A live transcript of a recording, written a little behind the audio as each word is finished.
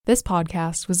This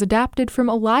podcast was adapted from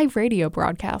a live radio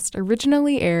broadcast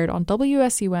originally aired on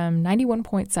WSUM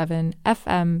 91.7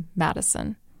 FM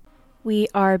Madison. We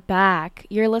are back.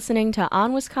 You're listening to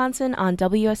On Wisconsin on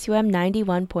WSUM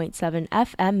 91.7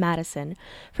 FM Madison.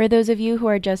 For those of you who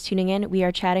are just tuning in, we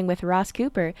are chatting with Ross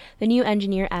Cooper, the new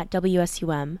engineer at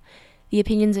WSUM. The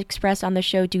opinions expressed on the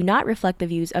show do not reflect the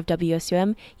views of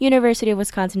WSUM, University of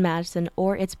Wisconsin-Madison,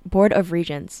 or its Board of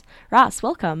Regents. Ross,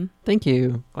 welcome. Thank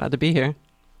you. Glad to be here.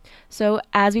 So,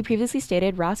 as we previously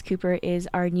stated, Ross Cooper is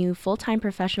our new full-time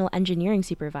professional engineering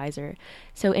supervisor.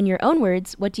 So, in your own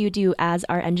words, what do you do as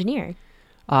our engineer?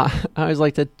 I always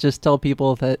like to just tell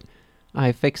people that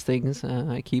I fix things.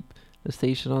 I keep the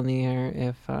station on the air.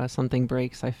 If something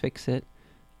breaks, I fix it.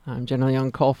 I'm generally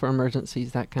on call for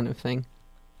emergencies, that kind of thing.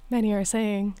 Many are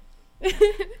saying.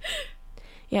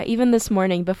 Yeah, even this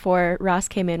morning before Ross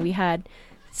came in, we had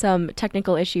some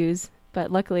technical issues. But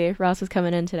luckily, Ross was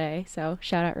coming in today, so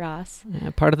shout out Ross. Yeah,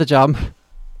 part of the job.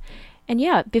 And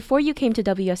yeah, before you came to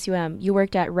WSUM, you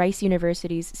worked at Rice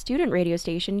University's student radio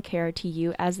station,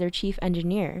 KRTU, as their chief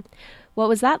engineer. What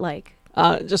was that like?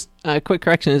 Just a quick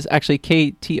correction, it's actually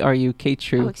KTRU,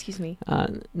 K-True. Oh, excuse me.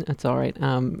 That's all right.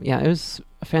 Yeah, it was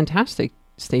a fantastic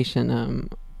station,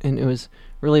 and it was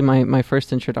really my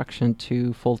first introduction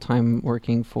to full-time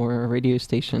working for a radio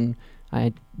station. I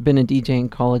had been a DJ in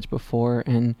college before,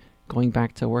 and going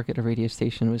back to work at a radio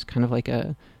station was kind of like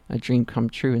a dream come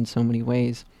true in so many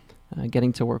ways.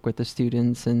 Getting to work with the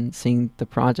students and seeing the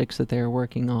projects that they were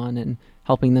working on and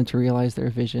helping them to realize their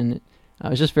vision. It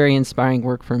was just very inspiring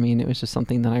work for me, and it was just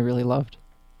something that I really loved.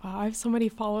 Wow, I have so many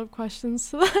follow-up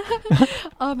questions to that.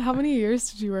 How many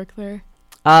years did you work there?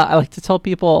 I like to tell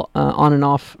people on and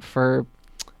off for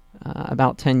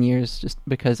about 10 years, just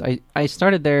because I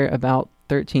started there about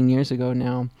 13 years ago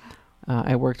now.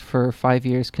 I worked for 5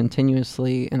 years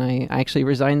continuously, and I actually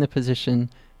resigned the position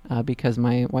because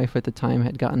my wife at the time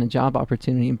had gotten a job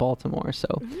opportunity in Baltimore. So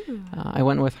I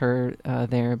went with her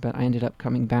there, but I ended up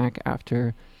coming back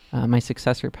after my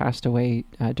successor passed away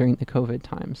during the COVID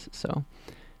times. So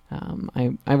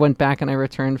I went back and I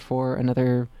returned for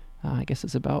another, I guess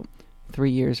it's about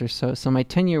 3 years or so. So my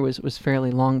tenure was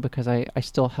fairly long because I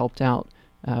still helped out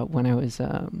when I was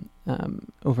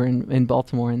over in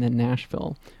Baltimore and then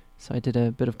Nashville. So I did a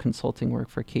bit of consulting work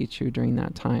for K-True during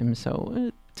that time.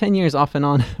 So 10 years off and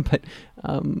on, but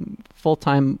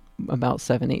full-time about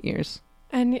 7-8 years.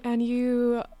 And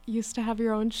you used to have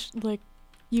your own, you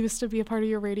used to be a part of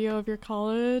your radio of your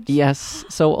college? Yes.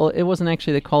 So it wasn't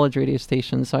actually the college radio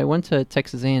station. So I went to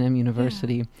Texas A&M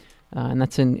University, and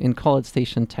that's in College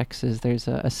Station, Texas. There's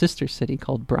a sister city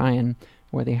called Bryan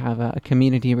where they have a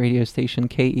community radio station,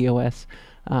 KEOS.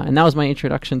 And that was my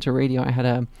introduction to radio. I had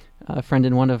a friend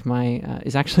in one of my,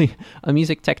 is actually a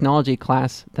music technology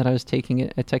class that I was taking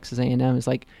at Texas A&M. Is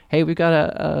like, hey, we've got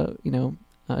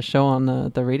a show on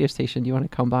the radio station. Do you want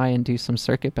to come by and do some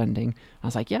circuit bending? I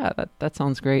was like, yeah, that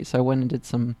sounds great. So I went and did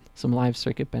some live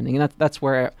circuit bending. And that's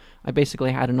where I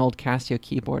basically had an old Casio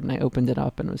keyboard, and I opened it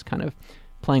up and was kind of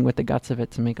playing with the guts of it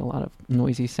to make a lot of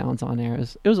noisy sounds on air.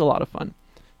 It was a lot of fun.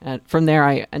 And from there,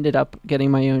 I ended up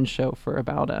getting my own show for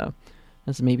about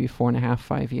maybe 4.5,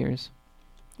 5 years.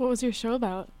 What was your show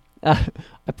about?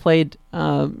 I played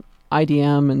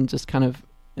IDM and just kind of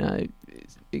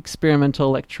experimental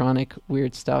electronic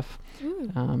weird stuff.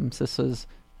 So this was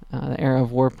the era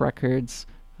of Warp Records,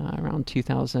 around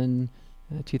 2000,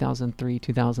 2003,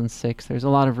 2006. There's a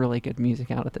lot of really good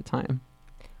music out at the time.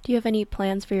 Do you have any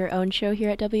plans for your own show here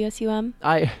at WSUM?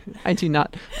 I do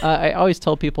not. I always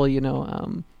tell people,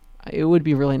 it would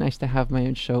be really nice to have my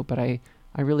own show, but I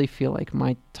really feel like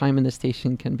my time in the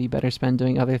station can be better spent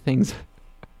doing other things.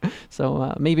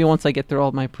 So maybe once I get through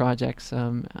all my projects,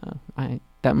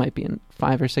 that might be in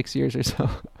 5 or 6 years or so.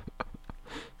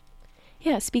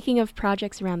 Yeah, speaking of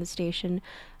projects around the station,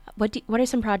 what are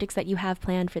some projects that you have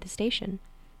planned for the station?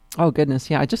 Oh, goodness.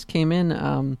 Yeah, I just came in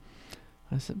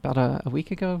about a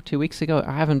week ago, 2 weeks ago.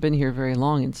 I haven't been here very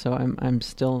long, and so I'm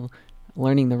still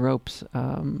learning the ropes.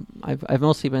 I've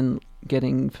mostly been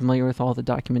getting familiar with all the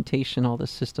documentation, all the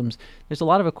systems. There's a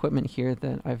lot of equipment here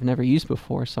that I've never used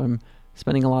before, so I'm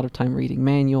spending a lot of time reading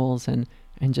manuals and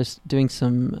just doing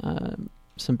some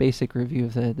basic review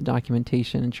of the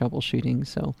documentation and troubleshooting.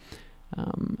 So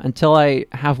until I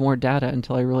have more data,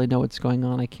 until I really know what's going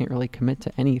on, I can't really commit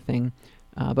to anything.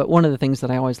 But one of the things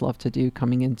that I always love to do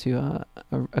coming into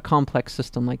a complex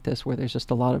system like this where there's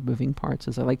just a lot of moving parts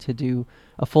is I like to do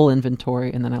a full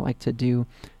inventory, and then I like to do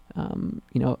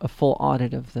a full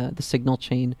audit of the signal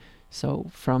chain. So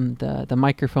from the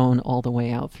microphone all the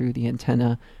way out through the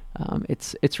antenna,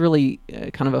 It's really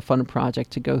kind of a fun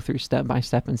project to go through step by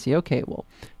step and see, okay, well,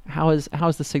 how is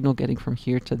the signal getting from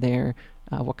here to there?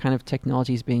 What kind of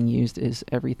technology is being used? Is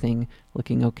everything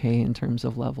looking okay in terms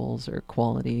of levels or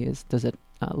quality? Does it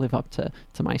live up to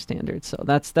my standards? So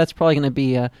that's probably going to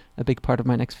be a big part of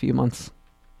my next few months.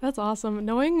 That's awesome.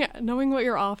 Knowing what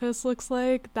your office looks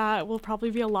like, that will probably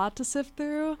be a lot to sift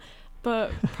through,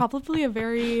 but probably a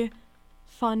very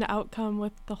fun outcome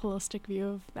with the holistic view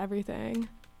of everything.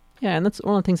 Yeah, and that's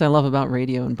one of the things I love about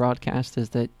radio and broadcast is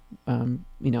that,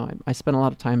 I spent a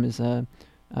lot of time as a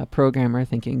programmer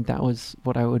thinking that was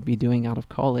what I would be doing out of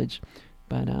college.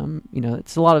 But,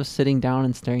 it's a lot of sitting down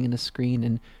and staring at a screen.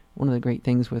 And one of the great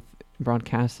things with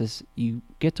broadcast is you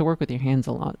get to work with your hands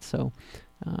a lot. So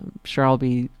sure, I'll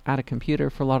be at a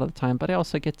computer for a lot of the time, but I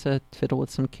also get to fiddle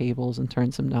with some cables and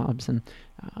turn some knobs. And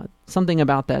something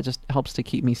about that just helps to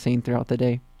keep me sane throughout the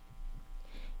day.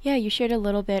 Yeah, you shared a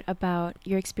little bit about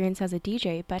your experience as a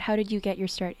DJ, but how did you get your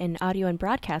start in audio and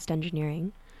broadcast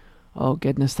engineering? Oh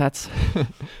goodness, that's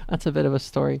that's a bit of a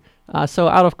story. So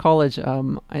out of college,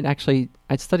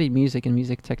 I'd studied music and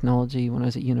music technology when I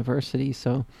was at university.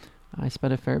 So I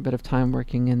spent a fair bit of time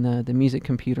working in the music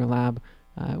computer lab,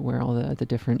 where all the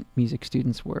different music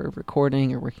students were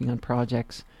recording or working on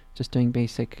projects, just doing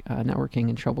basic networking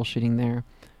and troubleshooting there.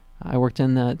 I worked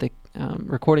in the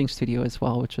recording studio as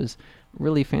well, which was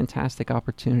really fantastic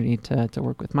opportunity to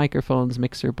work with microphones,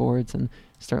 mixer boards, and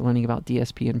start learning about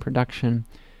DSP and production.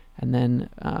 And then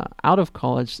out of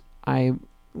college, I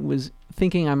was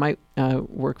thinking I might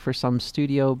work for some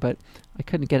studio, but I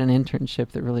couldn't get an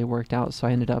internship that really worked out, so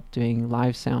I ended up doing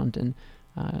live sound and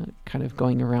kind of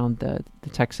going around the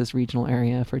Texas regional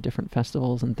area for different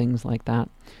festivals and things like that.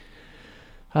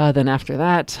 Then after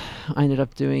that, I ended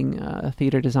up doing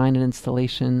theater design and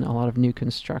installation, a lot of new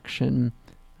construction,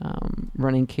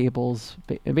 running cables,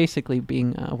 basically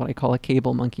being what I call a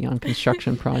cable monkey on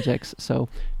construction projects. So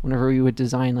whenever we would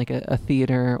design like a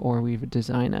theater or we would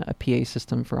design a PA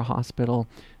system for a hospital,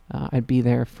 I'd be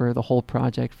there for the whole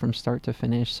project from start to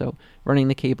finish. So running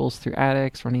the cables through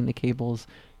attics, running the cables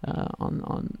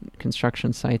on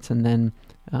construction sites, and then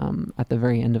at the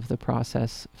very end of the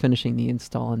process, finishing the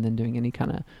install and then doing any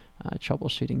kind of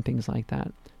troubleshooting, things like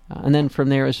that. And then from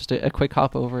there, it was just a quick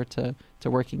hop over to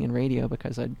working in radio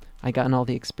because I'd gotten all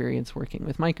the experience working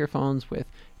with microphones, with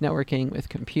networking, with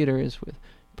computers, with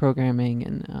programming,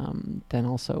 and then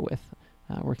also with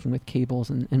working with cables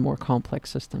and more complex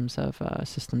systems of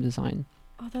system design.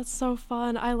 Oh, that's so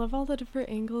fun. I love all the different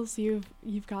angles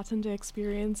you've gotten to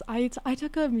experience. I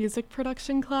took a music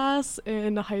production class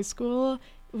in high school.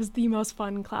 It was the most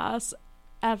fun class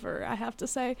ever, I have to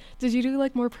say. Did you do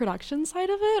like more production side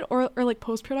of it or like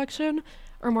post-production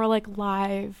or more like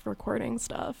live recording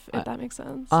stuff, if that makes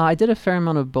sense? I did a fair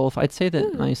amount of both. I'd say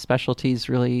that my specialty is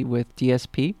really with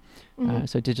DSP,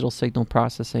 so digital signal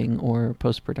processing or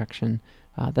post-production.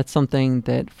 That's something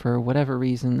that for whatever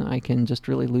reason I can just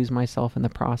really lose myself in the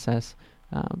process.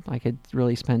 I could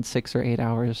really spend 6 or 8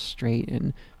 hours straight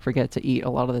and forget to eat a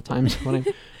lot of the times when I'm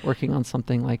working on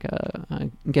something like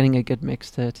getting a good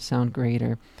mix to sound great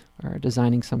or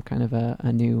designing some kind of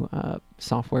a new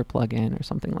software plugin or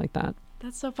something like that.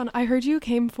 That's so fun. I heard you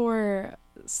came for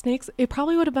Snakes. It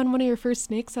probably would have been one of your first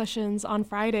Snake sessions on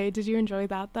Friday. Did you enjoy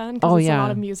that then? Because it's a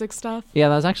lot of music stuff. Yeah,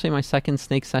 that was actually my second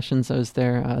Snake sessions. I was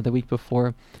there the week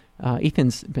before.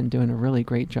 Ethan's been doing a really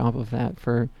great job of that.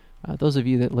 For those of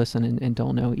you that listen and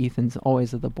don't know, Ethan's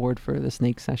always at the board for the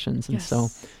Snake sessions. And so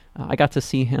I got to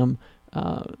see him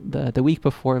the week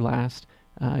before last,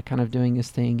 kind of doing his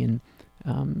thing, and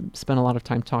spent a lot of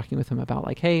time talking with him about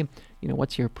like, hey,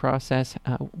 what's your process?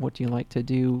 What do you like to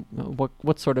do?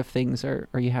 What sort of things are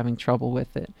you having trouble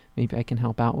with that maybe I can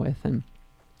help out with? And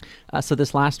so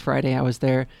this last Friday I was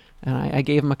there, and I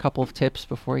gave him a couple of tips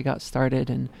before he got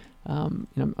started. And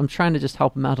I'm trying to just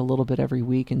help him out a little bit every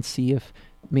week and see if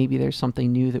maybe there's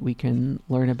something new that we can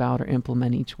learn about or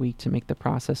implement each week to make the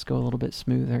process go a little bit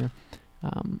smoother.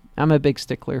 I'm a big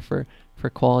stickler for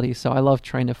quality, so I love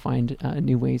trying to find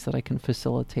new ways that I can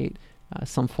facilitate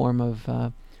some form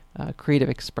of creative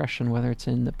expression, whether it's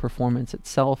in the performance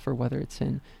itself or whether it's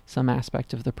in some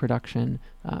aspect of the production.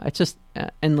 It's just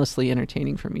endlessly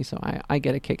entertaining for me, so I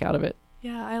get a kick out of it.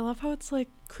 Yeah, I love how it's like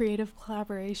creative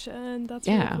collaboration. That's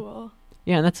really cool.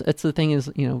 Yeah, and that's the thing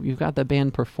is, you've got the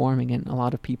band performing, and a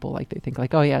lot of people they think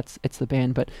like, oh yeah, it's the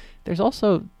band, but there's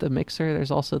also the mixer.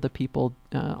 There's also the people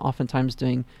oftentimes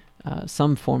doing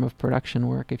some form of production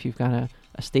work. If you've got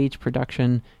a stage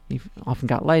production, you've often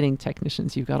got lighting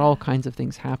technicians. You've got all kinds of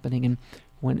things happening, and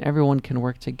when everyone can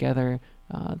work together,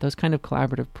 those kind of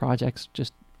collaborative projects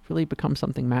just really become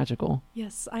something magical.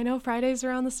 Yes, I know Fridays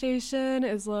around the station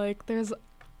is like there's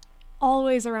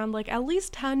always around like at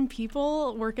least 10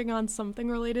 people working on something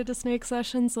related to snake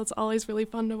sessions, so it's always really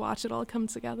fun to watch it all come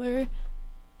together.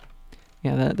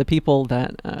 Yeah, the people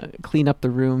that clean up the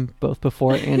room both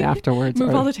before and afterwards.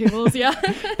 Move all the tables, yeah.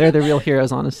 They're the real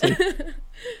heroes, honestly.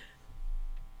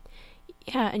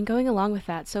 Yeah, and going along with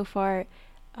that, so far,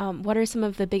 what are some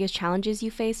of the biggest challenges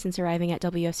you faced since arriving at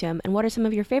WSUM, and what are some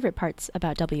of your favorite parts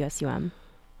about WSUM?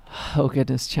 Oh,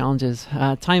 goodness, challenges.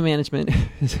 Time management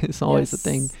is always a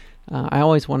thing. I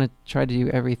always want to try to do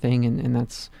everything, and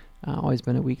that's always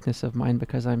been a weakness of mine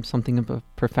because I'm something of a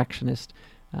perfectionist.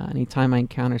 Anytime I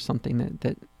encounter something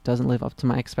that doesn't live up to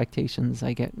my expectations,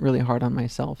 I get really hard on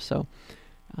myself. So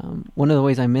one of the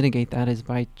ways I mitigate that is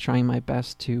by trying my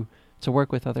best to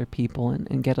work with other people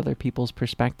and get other people's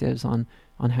perspectives on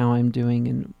how I'm doing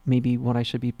and maybe what I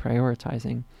should be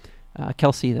prioritizing.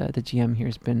 Kelsey, the GM here,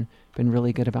 has been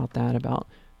really good about that, about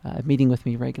meeting with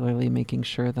me regularly, making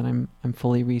sure that I'm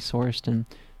fully resourced, and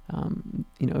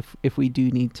if we do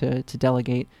need to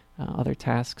delegate other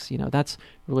tasks, that's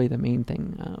really the main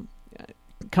thing.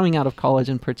 Coming out of college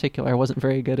in particular, I wasn't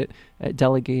very good at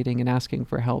delegating and asking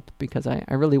for help because I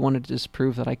really wanted to just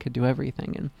prove that I could do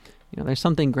everything. And there's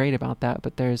something great about that,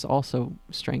 but there's also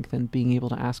strength in being able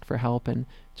to ask for help in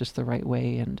just the right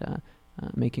way, and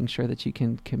making sure that you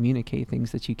can communicate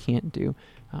things that you can't do.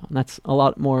 That's a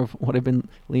lot more of what I've been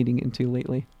leading into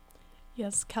lately.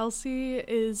 Yes, Kelsey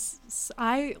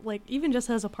even just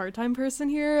as a part-time person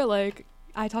here,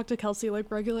 I talk to Kelsey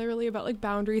regularly about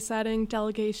boundary setting,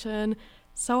 delegation,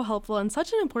 so helpful and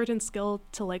such an important skill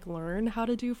to learn how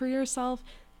to do for yourself,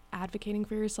 advocating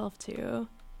for yourself too.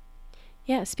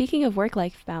 Yeah, speaking of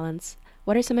work-life balance,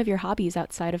 what are some of your hobbies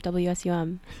outside of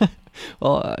WSUM?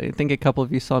 Well, I think a couple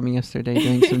of you saw me yesterday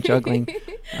doing some juggling.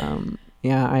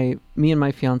 Me and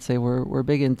my fiance we're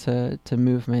big into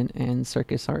movement and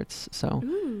circus arts. So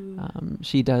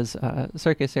she does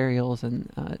circus aerials,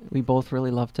 and we both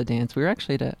really love to dance. We were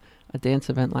actually at a dance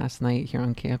event last night here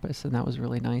on campus, and that was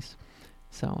really nice.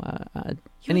 So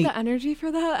you had the energy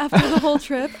for that after the whole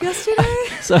trip yesterday?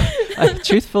 So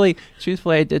truthfully,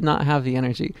 I did not have the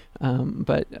energy.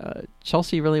 But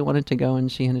Chelsea really wanted to go,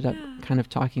 and she ended up kind of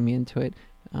talking me into it.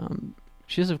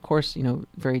 She was, of course,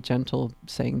 very gentle,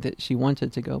 saying that she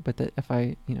wanted to go, but that if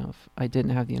I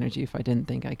didn't have the energy, if I didn't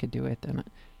think I could do it, then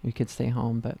we could stay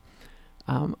home. But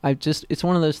it's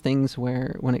one of those things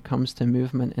where when it comes to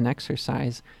movement and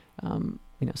exercise,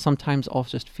 sometimes I'll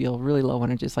just feel really low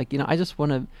energy. It's I just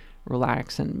want to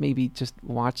relax and maybe just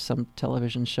watch some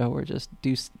television show or just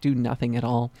do nothing at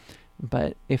all.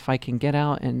 But if I can get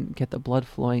out and get the blood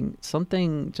flowing,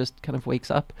 something just kind of wakes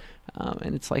up,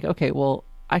 and it's okay, well,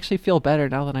 I actually feel better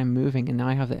now that I'm moving, and now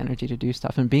I have the energy to do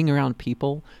stuff. And being around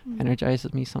people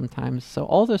energizes me sometimes. So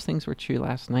all those things were true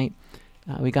last night.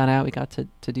 We got out, we got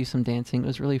to do some dancing. It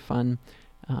was really fun,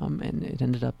 and it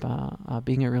ended up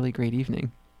being a really great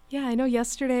evening. Yeah, I know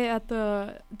yesterday at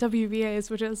the WBAs,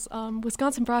 which is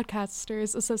Wisconsin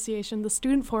Broadcasters Association, the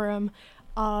student forum,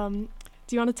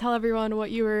 do you want to tell everyone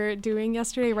what you were doing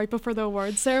yesterday right before the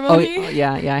awards ceremony? Oh,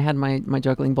 yeah, I had my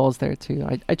juggling balls there too.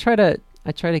 I try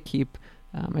to keep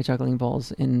my juggling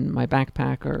balls in my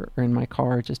backpack or in my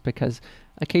car, just because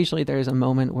occasionally there's a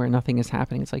moment where nothing is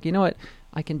happening. It's you know what?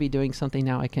 I can be doing something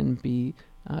now. I can be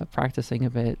practicing a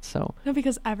bit. So no,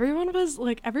 because everyone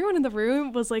in the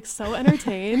room was so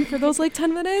entertained for those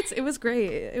 10 minutes. It was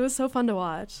great. It was so fun to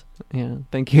watch. Yeah,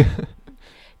 thank you.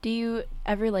 Do you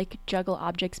ever juggle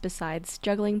objects besides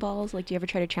juggling balls? Do you ever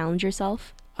try to challenge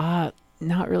yourself?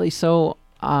 Not really. So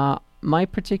my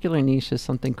particular niche is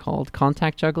something called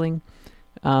contact juggling.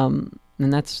 And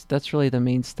that's really the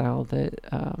main style that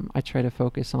I try to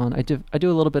focus on. I do a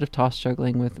little bit of toss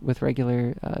juggling with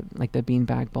regular the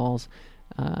beanbag balls.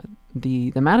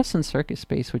 The Madison Circus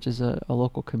space, which is a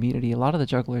local community, a lot of the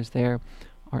jugglers there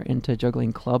are into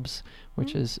juggling clubs,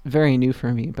 which is very new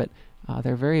for me, but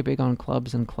they're very big on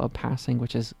clubs and club passing,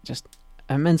 which is just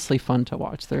immensely fun to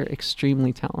watch. They're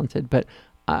extremely talented, but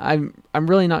I'm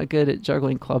really not good at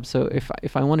juggling clubs, so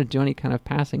if I want to do any kind of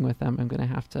passing with them, I'm going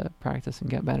to have to practice and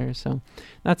get better. So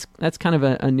that's kind of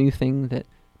a new thing that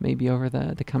maybe over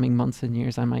the coming months and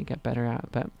years I might get better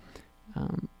at. But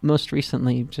most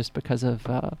recently, just because of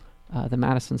the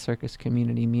Madison Circus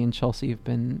community, me and Chelsea have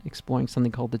been exploring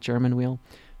something called the German wheel.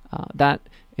 That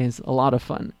is a lot of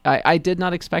fun. I did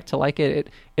not expect to like it.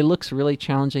 It looks really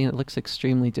challenging. It looks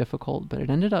extremely difficult, but it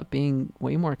ended up being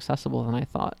way more accessible than I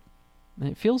thought. And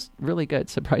it feels really good,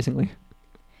 surprisingly.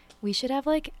 We should have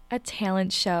a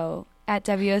talent show at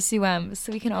WSUM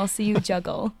so we can all see you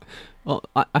juggle. Well,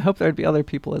 I hope there'd be other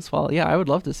people as well. Yeah, I would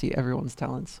love to see everyone's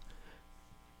talents.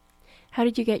 How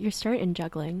did you get your start in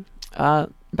juggling?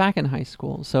 Back in high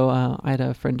school. So I had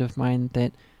a friend of mine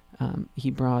that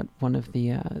he brought one of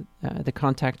the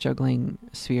contact juggling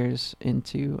spheres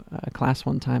into class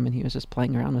one time, and he was just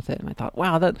playing around with it. And I thought,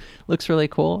 wow, that looks really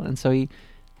cool. And so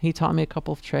he taught me a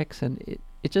couple of tricks, and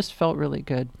it just felt really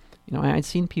good. You know, I'd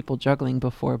seen people juggling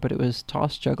before, but it was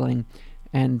toss juggling.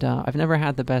 And I've never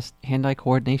had the best hand-eye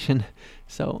coordination,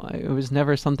 so it was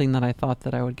never something that I thought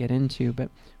that I would get into. But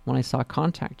when I saw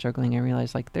contact juggling, I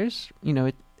realized, like, there's, you know,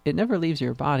 it never leaves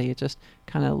your body. It just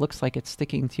kind of looks like it's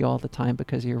sticking to you all the time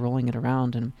because you're rolling it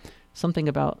around. And something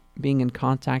about being in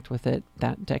contact with it,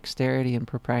 that dexterity and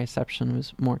proprioception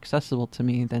was more accessible to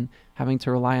me than having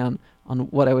to rely on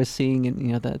what I was seeing in,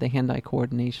 you know, the hand-eye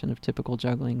coordination of typical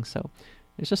juggling. So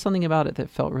there's just something about it that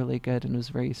felt really good and was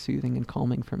very soothing and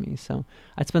calming for me. So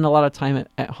I'd spend a lot of time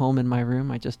at home in my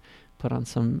room. I just put on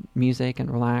some music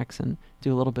and relax and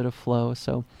do a little bit of flow.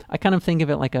 So I kind of think of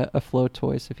it like a flow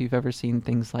toy. So if you've ever seen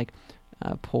things like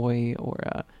poi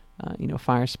or you know,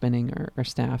 fire spinning or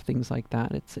staff, things like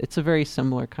that, it's a very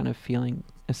similar kind of feeling,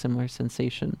 a similar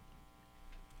sensation.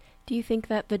 Do you think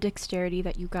that the dexterity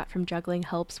that you got from juggling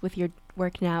helps with your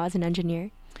work now as an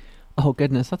engineer? Oh,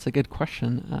 goodness, that's a good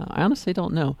question. I honestly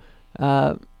don't know.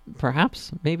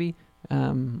 Perhaps, maybe.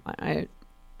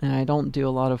 I don't do a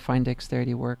lot of fine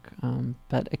dexterity work,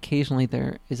 but occasionally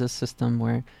there is a system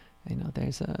where, you know,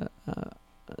 there's a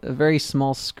very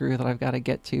small screw that I've got to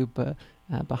get to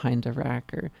behind a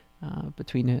rack or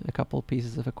between a couple of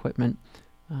pieces of equipment.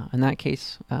 In that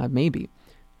case, maybe.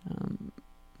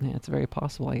 Yeah, it's very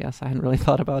possible, I guess. I hadn't really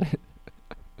thought about it.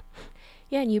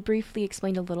 Yeah, and you briefly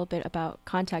explained a little bit about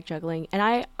contact juggling, and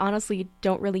I honestly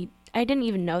I didn't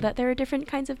even know that there are different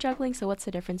kinds of juggling, so what's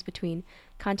the difference between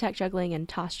contact juggling and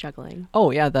toss juggling?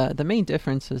 Oh, yeah, the main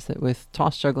difference is that with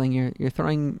toss juggling, you're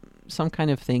throwing some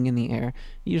kind of thing in the air.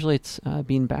 Usually it's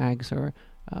bean bags or,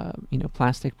 you know,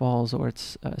 plastic balls, or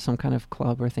it's some kind of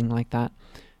club or thing like that.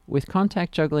 With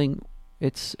contact juggling,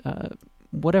 it's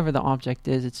whatever the object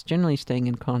is, it's generally staying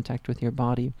in contact with your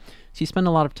body. So you spend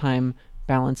a lot of time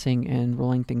balancing and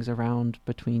rolling things around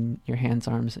between your hands,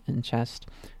 arms, and chest.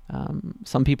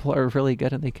 Some people are really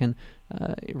good and they can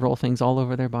roll things all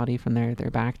over their body from their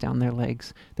back down their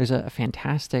legs. There's a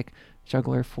fantastic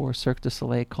juggler for Cirque du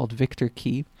Soleil called Victor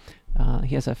Key.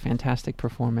 He has a fantastic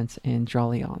performance in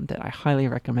Jolyon that I highly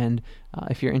recommend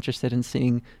if you're interested in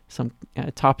seeing some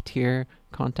top-tier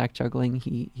contact juggling.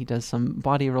 He does some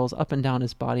body rolls up and down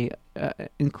his body,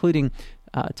 including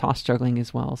toss juggling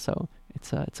as well. So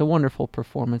it's a wonderful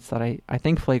performance that I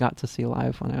thankfully got to see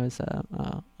live when I was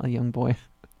a young boy.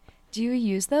 Do you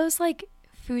use those like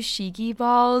fushigi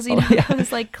balls, you know, yeah.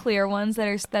 those like clear ones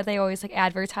that they always like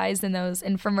advertise in those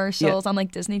infomercials on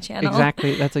like Disney Channel?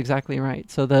 Exactly, that's exactly right.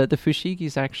 So the fushigi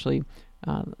is actually,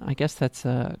 I guess that's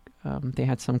they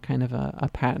had some kind of a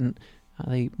patent.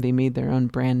 They made their own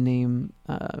brand name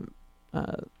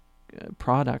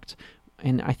product,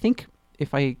 and I think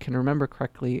if I can remember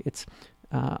correctly, it's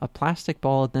a plastic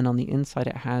ball. Then on the inside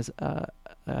it has a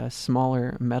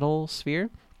smaller metal sphere.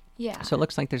 Yeah. So it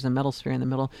looks like there's a metal sphere in the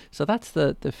middle. So that's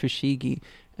the fushigi.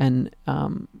 And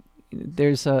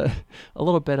there's a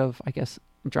little bit of, I guess,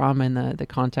 drama in the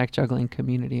contact juggling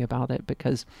community about it,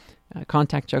 because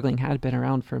contact juggling had been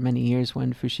around for many years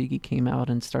when fushigi came out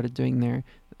and started doing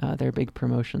their big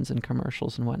promotions and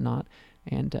commercials and whatnot.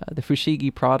 And the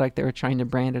fushigi product, they were trying to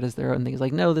brand it as their own thing. It's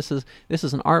like, no, this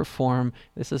is an art form.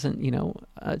 This isn't,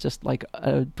 just like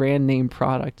a brand name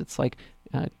product. It's like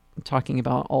talking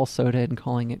about all soda and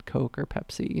calling it Coke or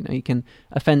Pepsi. You know, you can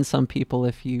offend some people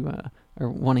if you are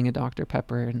wanting a Dr.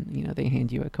 Pepper and, you know, they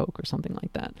hand you a Coke or something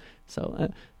like that.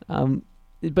 So,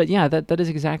 but yeah, that is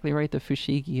exactly right. The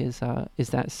fushigi is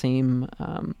that same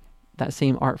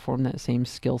art form, that same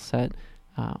skill set.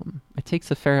 It takes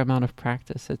a fair amount of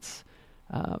practice. It's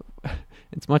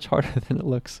much harder than it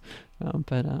looks,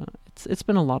 but it's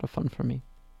been a lot of fun for me.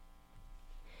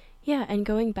 Yeah, and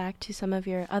going back to some of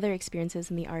your other experiences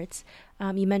in the arts,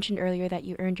 you mentioned earlier that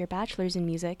you earned your bachelor's in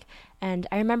music, and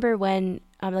I remember when,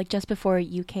 just before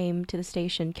you came to the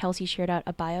station, Kelsey shared out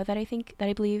a bio that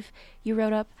I believe you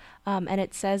wrote up, and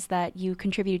it says that you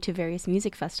contributed to various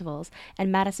music festivals,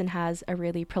 and Madison has a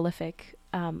really prolific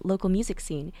local music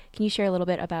scene. Can you share a little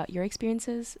bit about your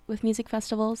experiences with music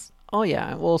festivals? Oh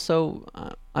yeah, well, so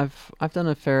I've done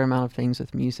a fair amount of things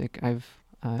with music. I've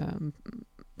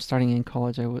starting in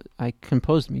college, I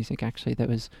composed music, actually. That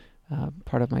was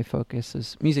part of my focus,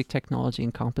 is music technology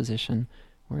and composition,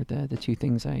 were the two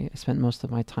things I spent most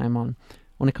of my time on.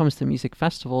 When it comes to music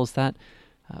festivals, that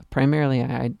primarily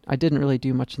I didn't really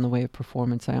do much in the way of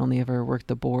performance. I only ever worked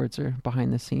the boards or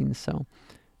behind the scenes. So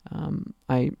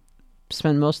I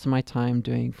spend most of my time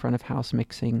doing front of house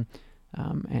mixing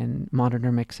and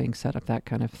monitor mixing, setup, that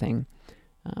kind of thing.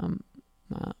 I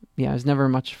was never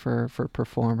much for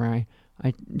performer.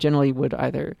 I generally would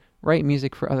either write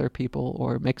music for other people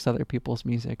or mix other people's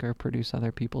music or produce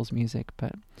other people's music.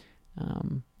 But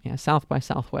South by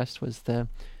Southwest was the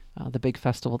big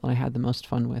festival that I had the most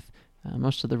fun with.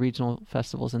 Most of the regional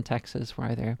festivals in Texas were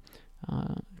either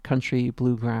country,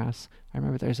 bluegrass. I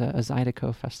remember there's a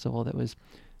Zydeco festival that was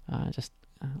just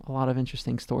a lot of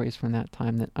interesting stories from that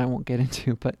time that I won't get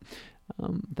into. But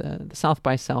the South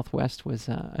by Southwest was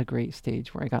a great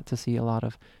stage where I got to see a lot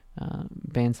of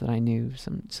bands that I knew,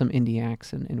 some indie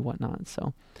acts and whatnot.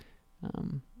 So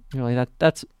really,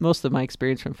 that's most of my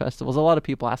experience from festivals. A lot of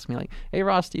people ask me like, "Hey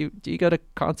Ross, do you go to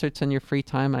concerts in your free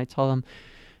time?" And I tell them,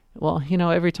 well,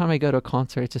 every time I go to a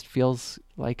concert, it just feels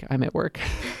like I'm at work.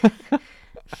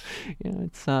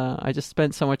 It's I just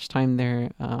spent so much time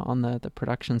there on the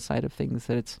production side of things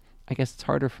that I guess it's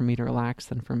harder for me to relax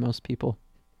than for most people.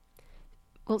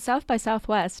 Well, South by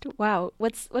Southwest, wow.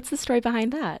 What's the story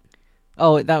behind that?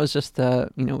 Oh, that was just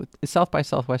South by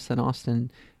Southwest in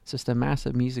Austin. It's just a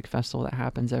massive music festival that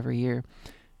happens every year.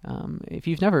 If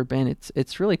you've never been,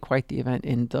 it's really quite the event,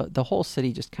 and the whole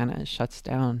city just kind of shuts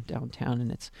down downtown,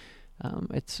 and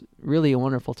it's really a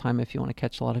wonderful time if you want to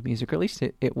catch a lot of music, or at least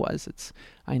it was.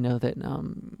 I know that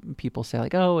people say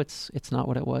like, oh, it's not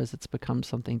what it was. It's become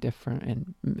something different,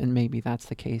 and maybe that's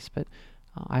the case, but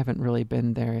I haven't really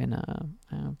been there in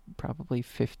probably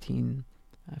 15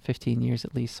 years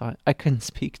at least, so I couldn't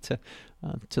speak to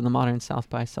the modern South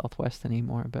by Southwest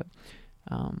anymore, but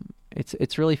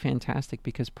it's really fantastic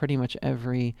because pretty much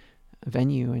every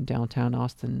venue in downtown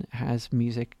Austin has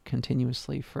music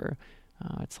continuously for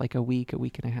it's like a week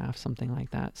and a half, something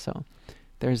like that. So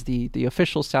there's the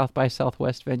official South by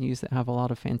Southwest venues that have a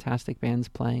lot of fantastic bands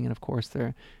playing, and of course there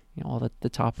are all the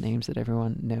top names that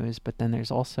everyone knows, but then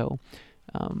there's also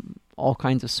all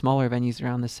kinds of smaller venues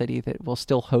around the city that will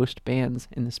still host bands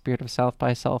in the spirit of South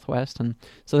by Southwest, and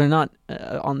so they're not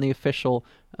on the official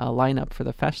lineup for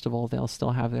the festival. They'll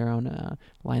still have their own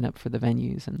lineup for the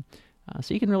venues, and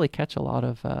so you can really catch a lot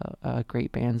of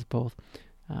great bands, both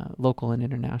local and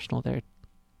international there.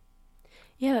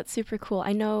 Yeah, that's super cool.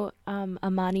 I know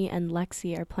Amani and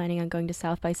Lexi are planning on going to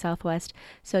South by Southwest,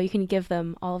 so you can give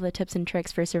them all the tips and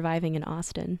tricks for surviving in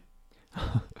Austin.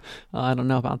 I don't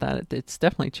know about that. It's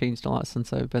definitely changed a lot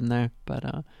since I've been there,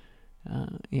 but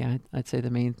I'd say the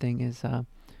main thing is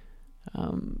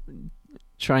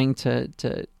trying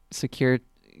to secure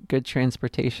good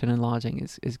transportation and lodging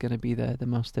is going to be the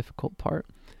most difficult part.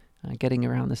 Getting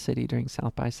around the city during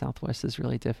South by Southwest is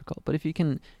really difficult, but if you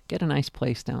can get a nice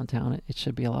place downtown, it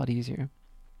should be a lot easier.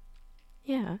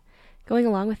 Yeah. Going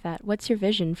along with that, what's your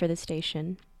vision for the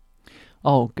station?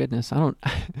 Oh goodness,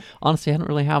 honestly, I don't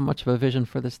really have much of a vision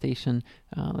for the station.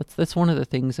 That's one of the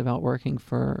things about working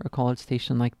for a college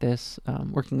station like this,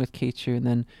 working with KTRU and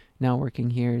then now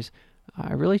working here is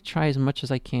I really try as much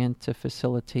as I can to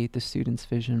facilitate the students'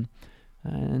 vision.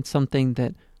 And something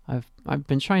that I've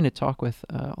been trying to talk with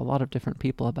a lot of different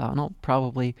people about, and I'll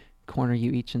probably corner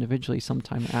you each individually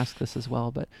sometime to ask this as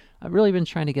well, but I've really been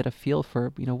trying to get a feel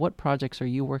for, what projects are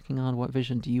you working on? What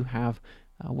vision do you have?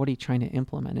 What are you trying to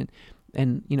implement?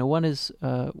 And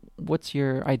what's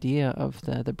your idea of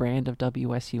the brand of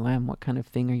WSUM? What kind of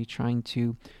thing are you trying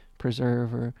to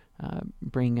preserve or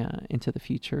bring into the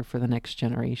future for the next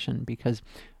generation? Because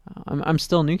I'm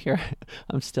still new here.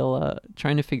 I'm still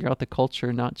trying to figure out the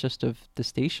culture, not just of the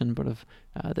station, but of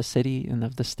the city and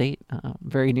of the state.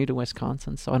 Very new to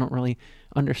Wisconsin, so I don't really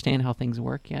understand how things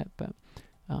work yet. But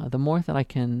the more that I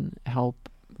can help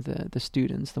the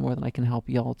students, the more that I can help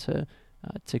y'all to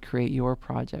create your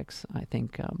projects, I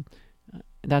think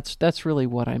that's really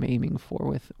what I'm aiming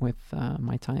for with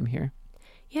my time here.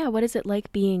 Yeah, what is it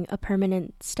like being a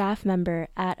permanent staff member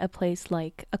at a place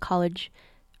like a college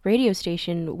radio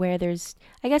station where there's,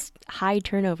 I guess, high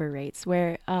turnover rates,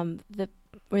 where the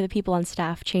people on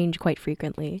staff change quite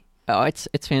frequently? Oh, it's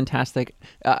fantastic.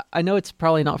 I know it's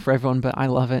probably not for everyone, but I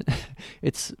love it.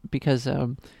 It's because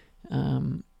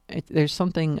there's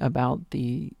something about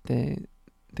the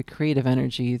creative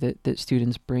energy that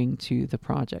students bring to the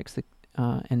projects,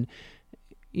 and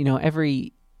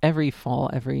every fall,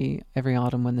 every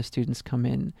autumn when the students come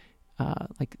in,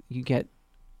 like you get,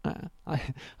 I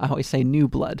always say new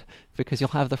blood, because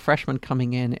you'll have the freshmen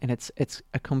coming in, and it's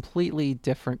a completely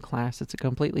different class. It's a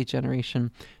completely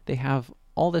generation. They have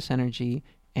all this energy,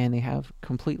 and they have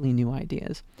completely new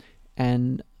ideas,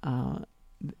 and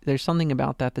there's something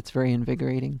about that that's very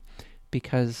invigorating.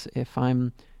 because if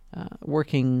I'm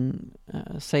working,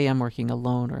 say I'm working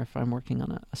alone, or if I'm working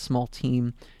on a small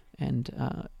team and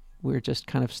we're just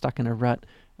kind of stuck in a rut,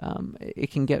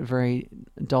 it can get very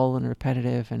dull and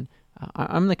repetitive. And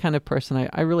I'm the kind of person,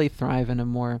 I really thrive in a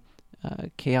more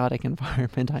chaotic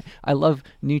environment. I love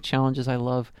new challenges. I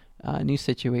love new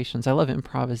situations. I love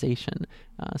improvisation.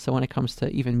 So when it comes to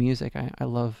even music, I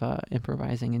love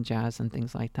improvising in jazz and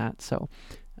things like that. So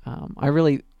I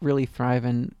really, really thrive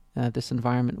in this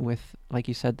environment with, like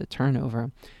you said, the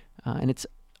turnover. And it's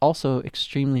also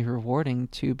extremely rewarding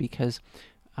too, because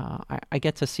I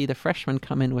get to see the freshmen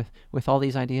come in with all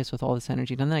these ideas, with all this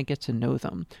energy, and then I get to know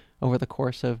them over the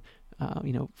course of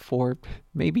 4,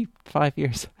 maybe 5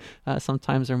 years,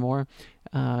 sometimes or more.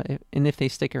 And if they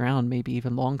stick around, maybe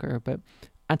even longer. But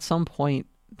at some point,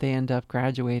 they end up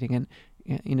graduating, and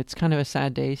it's kind of a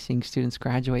sad day seeing students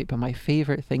graduate. But my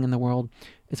favorite thing in the world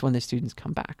is when the students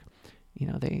come back.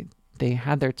 They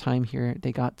had their time here.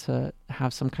 They got to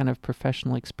have some kind of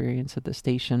professional experience at the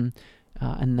station,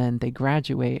 and then they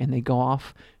graduate and they go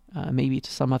off maybe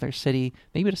to some other city,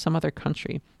 maybe to some other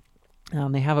country.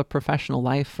 They have a professional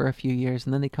life for a few years,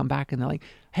 and then they come back and they're like,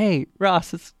 "Hey,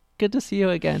 Ross, it's good to see you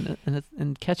again,"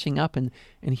 and catching up and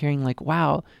hearing like,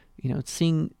 "Wow,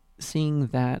 seeing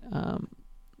that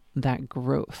that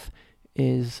growth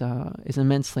is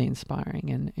immensely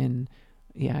inspiring." And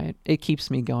yeah, it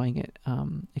keeps me going.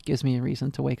 It gives me a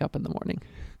reason to wake up in the morning.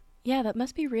 Yeah, that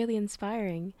must be really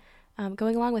inspiring.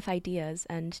 Going along with ideas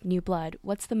and new blood,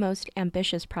 what's the most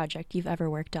ambitious project you've ever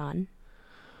worked on?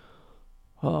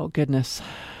 Oh, goodness.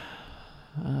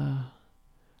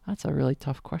 That's a really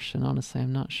tough question, honestly.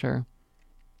 I'm not sure.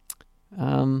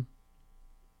 Well,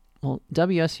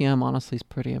 WSUM, honestly, is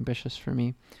pretty ambitious for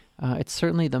me. It's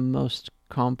certainly the most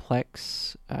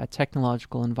complex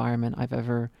technological environment I've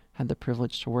ever had the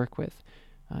privilege to work with,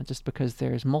 just because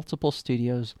there's multiple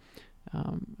studios.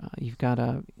 You've got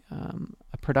a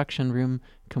production room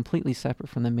completely separate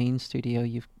from the main studio.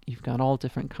 You've got all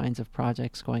different kinds of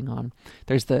projects going on.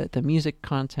 There's the music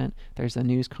content, there's the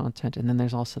news content, and then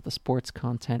there's also the sports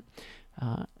content.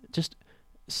 Just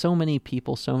so many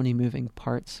people, so many moving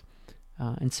parts,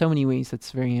 in so many ways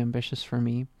that's very ambitious for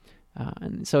me.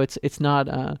 And so it's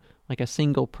not like a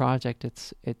single project.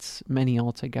 It's many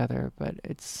altogether, but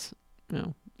it's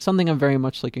something I'm very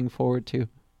much looking forward to.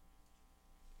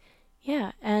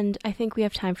 Yeah, and I think we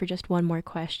have time for just one more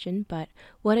question, but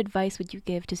what advice would you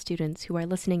give to students who are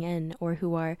listening in or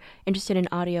who are interested in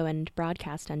audio and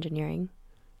broadcast engineering?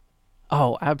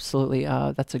 Oh, absolutely.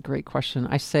 That's a great question.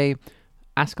 I say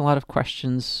ask a lot of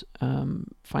questions,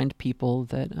 find people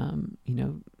that,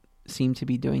 seem to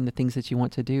be doing the things that you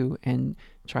want to do, and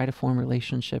try to form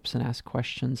relationships and ask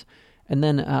questions. And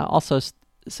then also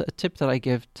a tip that I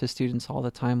give to students all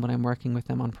the time when I'm working with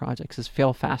them on projects is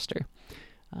fail faster.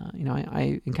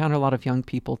 I encounter a lot of young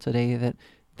people today that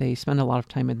they spend a lot of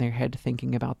time in their head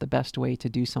thinking about the best way to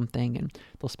do something, and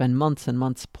they'll spend months and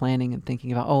months planning and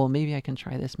thinking about, oh, maybe I can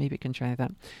try this, maybe I can try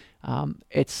that.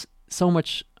 It's so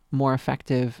much more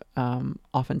effective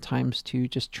oftentimes to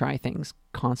just try things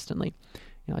constantly.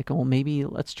 Like, oh, maybe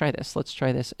let's try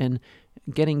this, and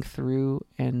getting through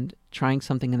and trying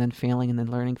something and then failing and then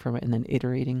learning from it and then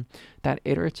iterating. That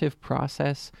iterative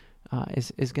process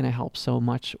is going to help so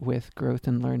much with growth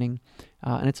and learning,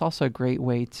 and it's also a great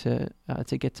way to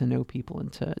get to know people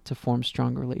and to form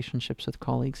strong relationships with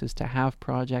colleagues, is to have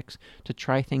projects, to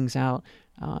try things out,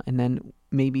 and then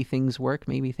maybe things work,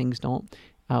 maybe things don't.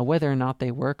 Whether or not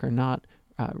they work or not,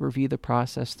 review the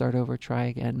process, start over, try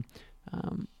again.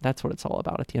 That's what it's all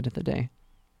about at the end of the day.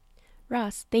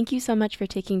 Ross, thank you so much for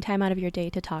taking time out of your day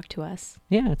to talk to us.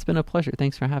 Yeah, it's been a pleasure.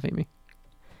 Thanks for having me.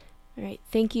 All right.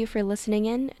 Thank you for listening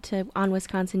in to On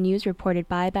Wisconsin News, reported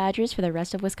by Badgers for the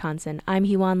rest of Wisconsin. I'm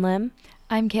Heewone Lim.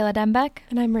 I'm Kayla Dembeic.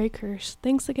 And I'm Ray Kirsch.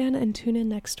 Thanks again, and tune in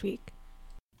next week.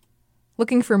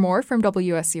 Looking for more from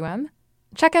WSUM?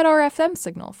 Check out our FM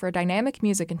signal for dynamic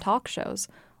music and talk shows,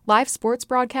 live sports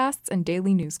broadcasts, and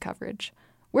daily news coverage.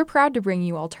 We're proud to bring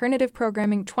you alternative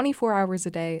programming 24 hours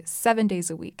a day, 7 days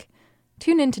a week.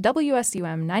 Tune in to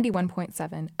WSUM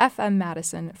 91.7 FM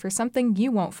Madison for something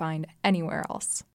you won't find anywhere else.